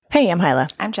Hey, I'm Hilah.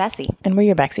 I'm Jessie. And we're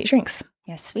your Backseat Shrinks.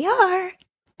 Yes, we are.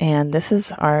 And this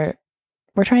is we're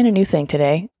trying a new thing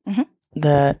today. Mhm.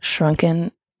 The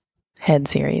Shrunken Head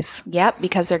series. Yep,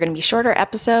 because they're going to be shorter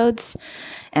episodes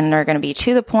and they're going to be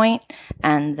to the point,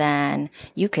 and then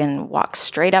you can walk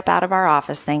straight up out of our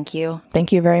office. Thank you.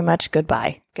 Thank you very much.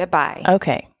 Goodbye. Goodbye.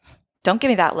 Okay. Don't give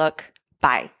me that look.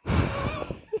 Bye.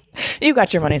 You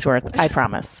got your money's worth, I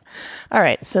promise. All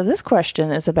right, so this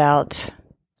question is about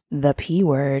the P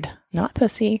word, not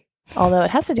pussy, although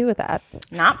it has to do with that.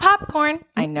 Not popcorn.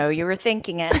 I know you were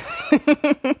thinking it.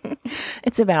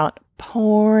 It's about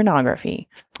pornography,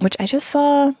 which I just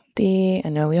saw I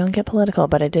know we don't get political,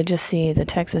 but I did just see the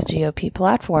Texas GOP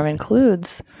platform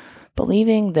includes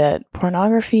believing that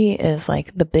pornography is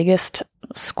like the biggest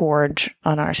scourge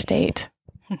on our state.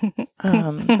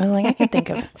 I'm like, I can think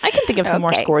of some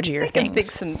more scourgier things. I can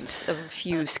think of a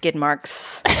few skid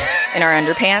marks in our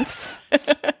underpants.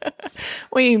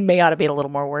 We may ought to be a little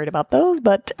more worried about those,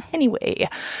 but anyway.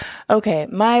 Okay,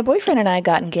 my boyfriend and I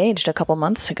got engaged a couple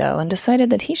months ago and decided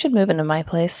that he should move into my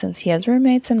place since he has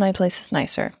roommates and my place is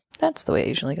nicer. That's the way it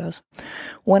usually goes.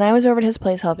 When I was over at his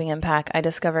place helping him pack, I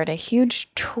discovered a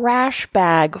huge trash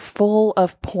bag full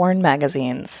of porn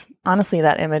magazines. Honestly,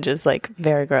 that image is like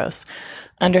very gross.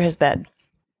 Under his bed.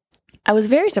 I was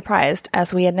very surprised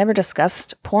as we had never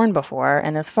discussed porn before,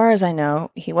 and as far as I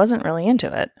know, he wasn't really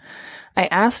into it. I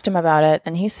asked him about it,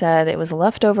 and he said it was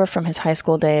left over from his high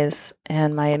school days,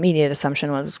 and my immediate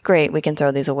assumption was, great, we can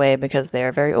throw these away because they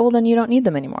are very old and you don't need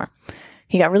them anymore.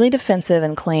 He got really defensive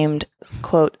and claimed,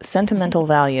 quote, sentimental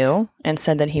value, and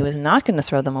said that he was not going to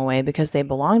throw them away because they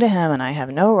belong to him and I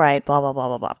have no right, blah, blah, blah,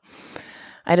 blah, blah.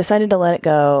 I decided to let it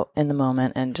go in the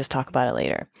moment and just talk about it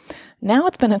later. Now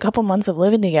it's been a couple months of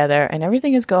living together and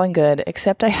everything is going good,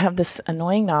 except I have this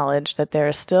annoying knowledge that there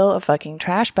is still a fucking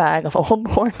trash bag of old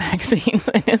porn magazines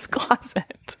in his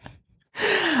closet.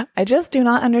 I just do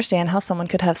not understand how someone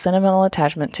could have sentimental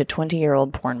attachment to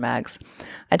 20-year-old porn mags.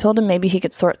 I told him maybe he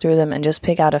could sort through them and just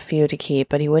pick out a few to keep,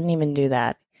 but he wouldn't even do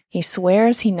that. He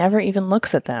swears he never even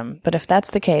looks at them, but if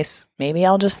that's the case, maybe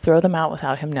I'll just throw them out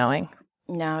without him knowing.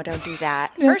 No, don't do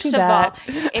that. Don't First do of that. all,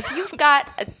 if you've got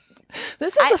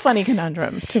This is a funny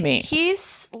conundrum to me.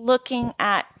 He's looking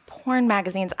at porn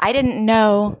magazines. I didn't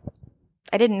know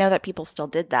that people still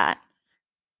did that.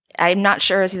 I'm not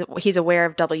sure he's aware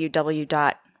of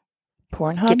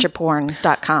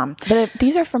www.getyourporn.com. But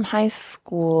these are from high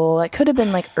school. It could have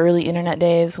been like early internet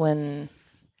days when...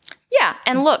 Yeah,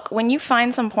 and look, when you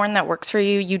find some porn that works for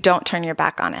you, you don't turn your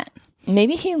back on it.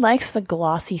 Maybe he likes the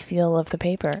glossy feel of the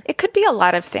paper. It could be a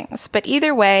lot of things, but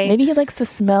either way... Maybe he likes the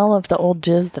smell of the old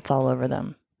jizz that's all over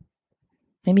them.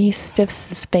 Maybe he stiffs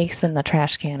his face in the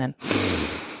trash can.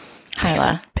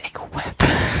 Hilah. Big whip.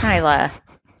 Hilah.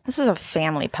 This is a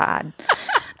family pod.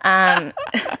 No,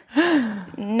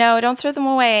 don't throw them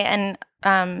away. And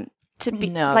I'm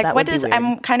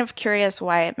kind of curious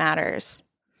why it matters.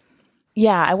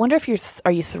 Yeah, I wonder if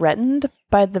are you threatened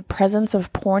by the presence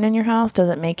of porn in your house?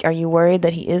 Are you worried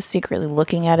that he is secretly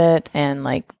looking at it and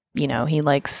he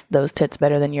likes those tits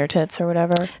better than your tits or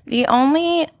whatever? The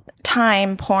only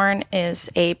time porn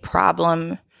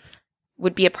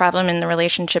would be a problem in the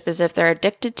relationship is if they're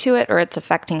addicted to it or it's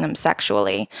affecting them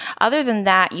sexually. Other than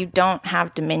that, you don't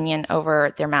have dominion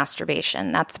over their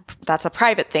masturbation. That's a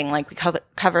private thing like we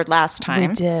covered last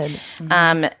time. We did.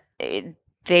 Mm-hmm.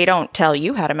 They don't tell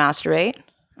you how to masturbate.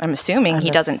 I'm assuming he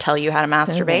doesn't tell you how to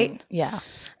masturbate. Yeah.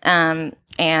 And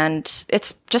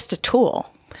it's just a tool.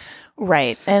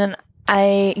 Right. And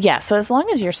so as long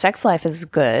as your sex life is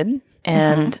good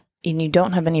and you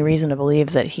don't have any reason to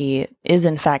believe that he is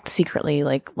in fact secretly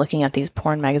like looking at these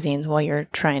porn magazines while you're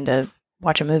trying to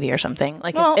watch a movie or something.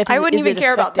 Like, I wouldn't even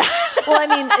care about that. Well, I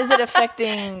mean, is it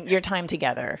affecting your time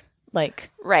together? Like,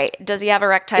 right. Does he have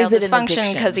erectile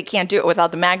dysfunction because he can't do it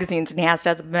without the magazines and he has to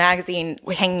have the magazine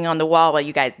hanging on the wall while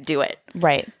you guys do it?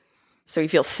 Right. So he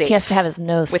feels safe. He has to have his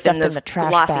nose stuffed in the trash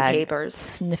glossy bag, papers.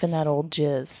 Sniffing that old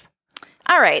jizz.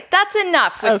 All right. That's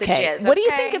enough with the jizz. Okay? What do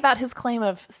you think about his claim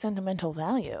of sentimental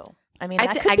value? I mean, I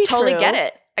totally get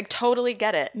it. I totally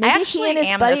get it. Maybe I actually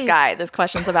am this guy. This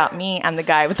question's about me. I'm the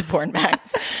guy with the porn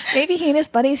mags. Maybe he and his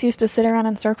buddies used to sit around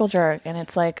and circle jerk, and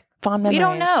it's like fond memories. We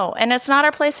don't know. And it's not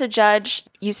our place to judge.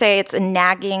 You say it's a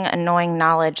nagging, annoying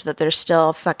knowledge that there's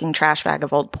still a fucking trash bag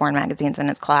of old porn magazines in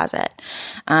his closet.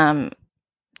 Do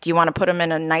you want to put him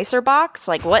in a nicer box?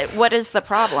 Like, what is the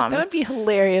problem? That would be a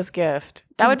hilarious gift.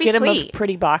 That would be get sweet. Him a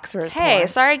pretty box for his Hey, porn.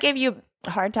 sorry I gave you a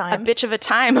hard time. A bitch of a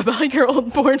time about your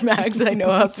old porn mags. I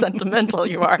know how sentimental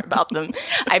you are about them.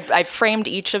 I framed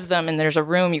each of them, and there's a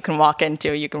room you can walk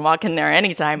into. You can walk in there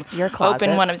anytime. It's your closet.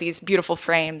 Open one of these beautiful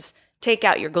frames. Take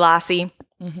out your glossy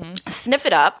Sniff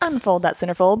it up. Unfold that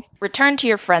centerfold. Return to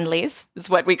your friendlies is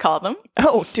what we call them.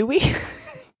 Oh, do we?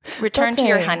 Return to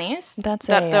your honeys.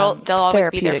 They'll always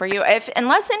be there for you.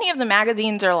 Unless any of the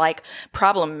magazines are like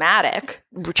problematic,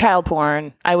 child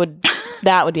porn,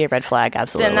 that would be a red flag.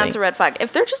 Absolutely. Then that's a red flag.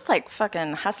 If they're just like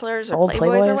fucking hustlers or old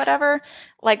playboys or whatever,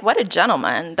 like what a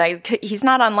gentleman. Like he's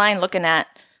not online looking at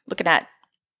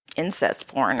incest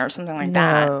porn or something like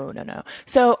that. No.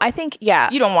 So I think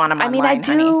you don't want him. Online, I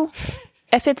do. Honey.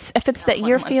 If it's that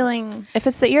you're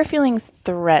feeling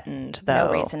threatened, though,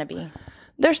 no reason to be.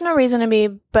 There's no reason to be,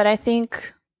 but I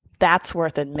think that's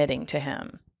worth admitting to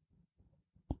him.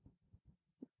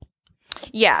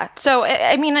 Yeah. So,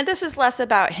 I mean, this is less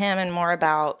about him and more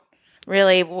about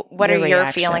really what are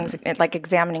your feelings, like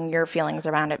examining your feelings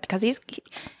around it. Because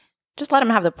just let him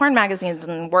have the porn magazines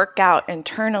and work out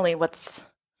internally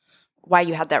why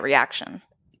you had that reaction.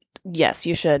 Yes,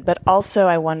 you should. But also,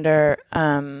 I wonder,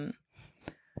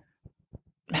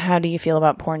 how do you feel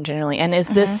about porn generally? And is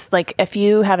this like, if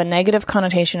you have a negative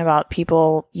connotation about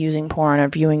people using porn or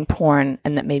viewing porn,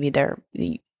 and that maybe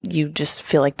you just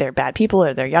feel like they're bad people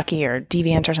or they're yucky or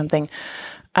deviant or something,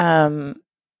 then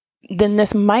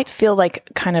this might feel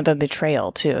like kind of a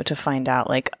betrayal too, to find out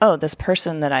like, oh, this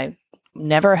person that I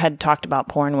never had talked about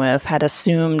porn with had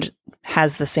assumed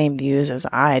has the same views as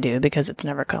I do because it's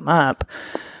never come up.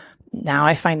 Now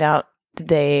I find out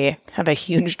they have a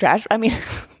huge trash. I mean,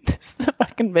 this the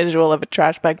fucking visual of a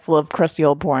trash bag full of crusty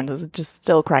old porn is just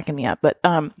still cracking me up. But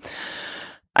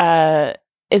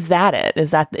is that it?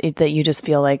 Is that you just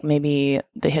feel like maybe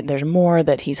there's more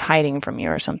that he's hiding from you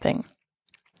or something?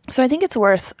 So I think it's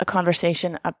worth a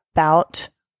conversation about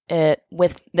it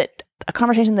a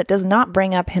conversation that does not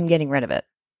bring up him getting rid of it.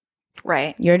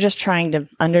 Right. You're just trying to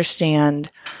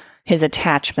understand his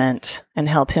attachment and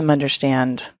help him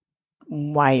understand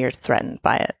why you're threatened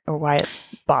by it or why it's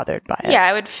bothered by it. Yeah,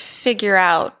 I would figure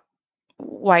out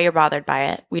why you're bothered by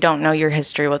it. We don't know your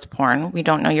history with porn. We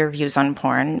don't know your views on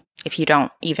porn. If you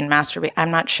don't even masturbate,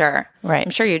 I'm not sure. Right.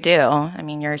 I'm sure you do. I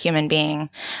mean, you're a human being.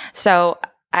 So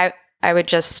I would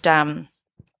just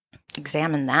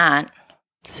examine that.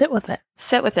 Sit with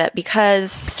it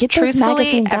because get those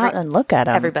magazines out and look at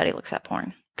them. Everybody looks at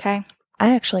porn. Okay.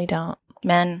 I actually don't.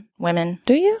 Men, women.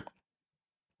 Do you?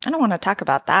 I don't want to talk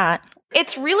about that.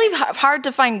 It's really hard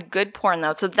to find good porn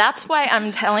though. So that's why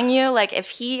I'm telling you, like,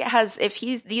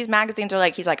 these magazines are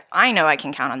like, he's like, I know I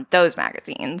can count on those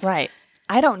magazines. Right.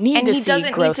 I don't need to see gross stuff.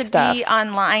 And he doesn't need to be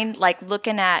online, like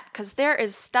looking at, because there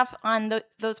is stuff on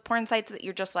those porn sites that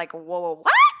you're just like, whoa,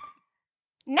 what?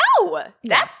 No,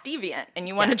 that's deviant. And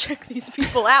you want to check these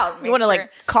people out. You want to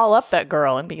like call up that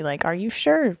girl and be like, are you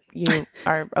sure you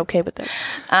are okay with this?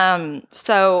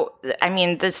 So, I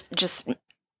mean, this just...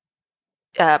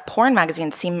 porn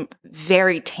magazines seem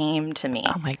very tame to me.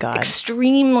 Oh my God.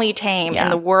 Extremely tame in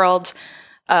the world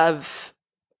of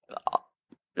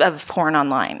porn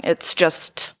online. It's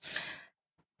just...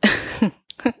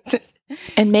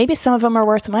 And maybe some of them are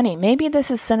worth money. Maybe this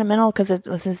is sentimental because it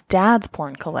was his dad's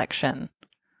porn collection.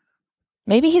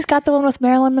 Maybe he's got the one with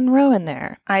Marilyn Monroe in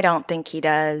there. I don't think he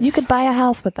does. You could buy a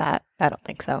house with that. I don't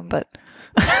think so, but...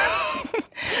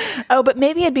 Oh, but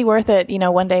maybe it'd be worth it,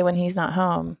 one day when he's not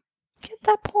home. Get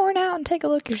that porn out and take a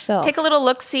look yourself. Take a little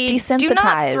look-see. Desensitize. Do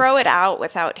not throw it out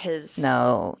without his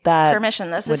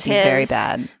permission. This is his. Very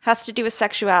bad. Has to do with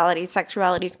sexuality.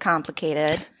 Sexuality is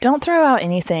complicated. Don't throw out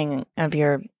anything of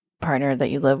your partner that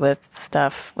you live with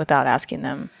stuff without asking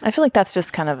them. I feel like that's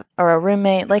just kind of, or a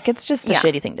roommate, like it's just a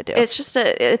shitty thing to do. It's just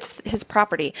it's his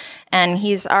property. And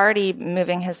he's already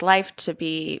moving his life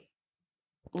to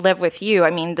live with you. I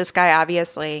mean, this guy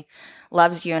obviously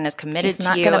loves you and is committed to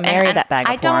you. He's not going to marry that bag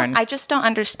of porn. I just don't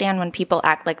understand when people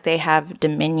act like they have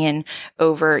dominion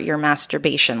over your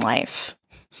masturbation life.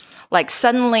 Like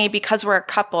suddenly, because we're a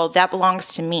couple, that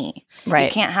belongs to me. Right.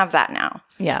 You can't have that now.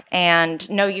 Yeah. And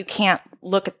no, you can't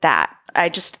look at that.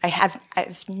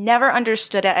 I've never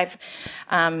understood it.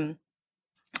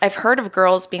 I've heard of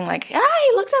girls being like, he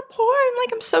looks at porn,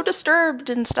 like I'm so disturbed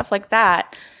and stuff like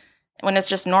that. When it's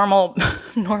just normal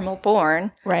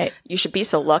porn. Right. You should be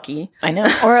so lucky. I know.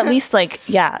 Or at least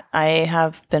I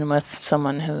have been with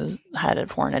someone who's had a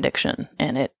porn addiction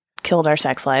and it killed our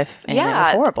sex life and it was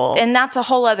horrible. And that's a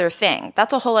whole other thing.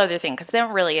 Because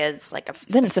then it really is like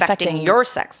then it's affecting your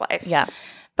sex life. Yeah.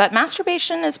 But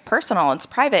masturbation is personal. It's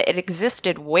private. It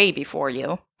existed way before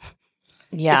you.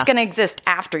 Yeah. It's going to exist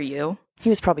after you. He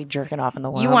was probably jerking off in the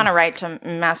womb. You want a right to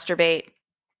masturbate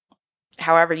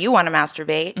however you want to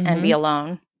masturbate and be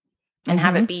alone and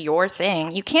have it be your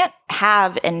thing. You can't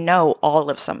have and know all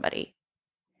of somebody.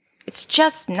 It's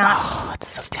just not. Oh, it's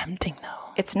so tempting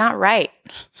though. It's not right.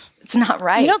 It's not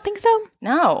right. You don't think so?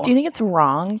 No. Do you think it's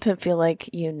wrong to feel like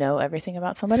you know everything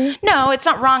about somebody? No, it's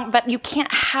not wrong, but you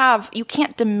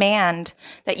can't demand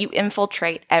that you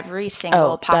infiltrate every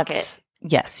single pocket.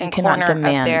 Yes, you cannot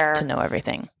demand to know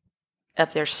everything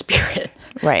of their spirit.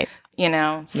 Right. You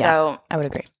know, Yeah, so I would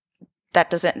agree.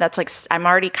 That's like, I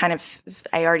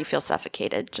already feel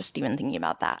suffocated just even thinking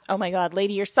about that. Oh my God,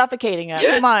 lady, you're suffocating us.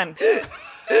 Come on.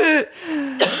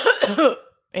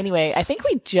 Anyway, I think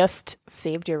we just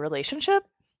saved your relationship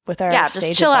with our just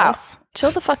sage chill advice. out.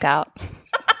 Chill the fuck out.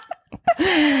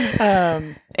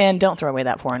 And don't throw away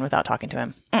that porn without talking to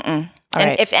him. And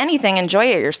if anything, enjoy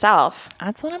it yourself.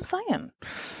 That's what I'm saying.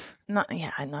 Not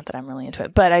that I'm really into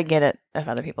it, but I get it if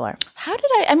other people are.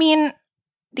 I mean,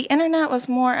 the internet was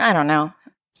more, I don't know.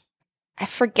 I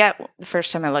forget the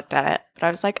first time I looked at it, but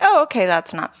I was like, oh, okay,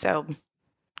 that's not so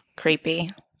creepy.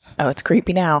 Oh, it's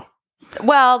creepy now.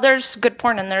 Well, there's good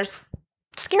porn and there's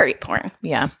scary porn.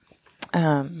 Yeah.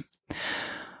 Well,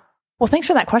 thanks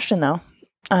for that question, though.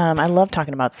 I love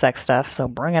talking about sex stuff, so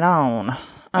bring it on.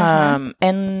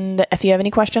 And if you have any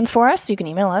questions for us, you can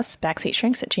email us,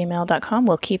 backseatshrinks@gmail.com.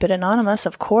 We'll keep it anonymous,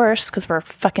 of course, because we're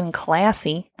fucking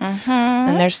classy.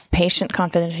 And there's patient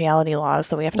confidentiality laws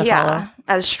that we have to follow.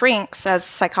 As shrinks, as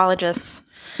psychologists,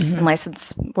 and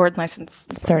board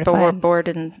certified. Board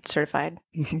and certified.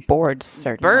 Board,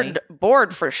 certainly.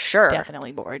 Board for sure.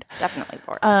 Definitely board. Definitely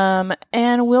board.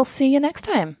 And we'll see you next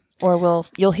time. Or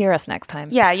you'll hear us next time.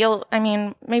 Yeah,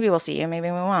 maybe we'll see you, maybe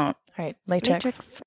we won't. All right, late checks.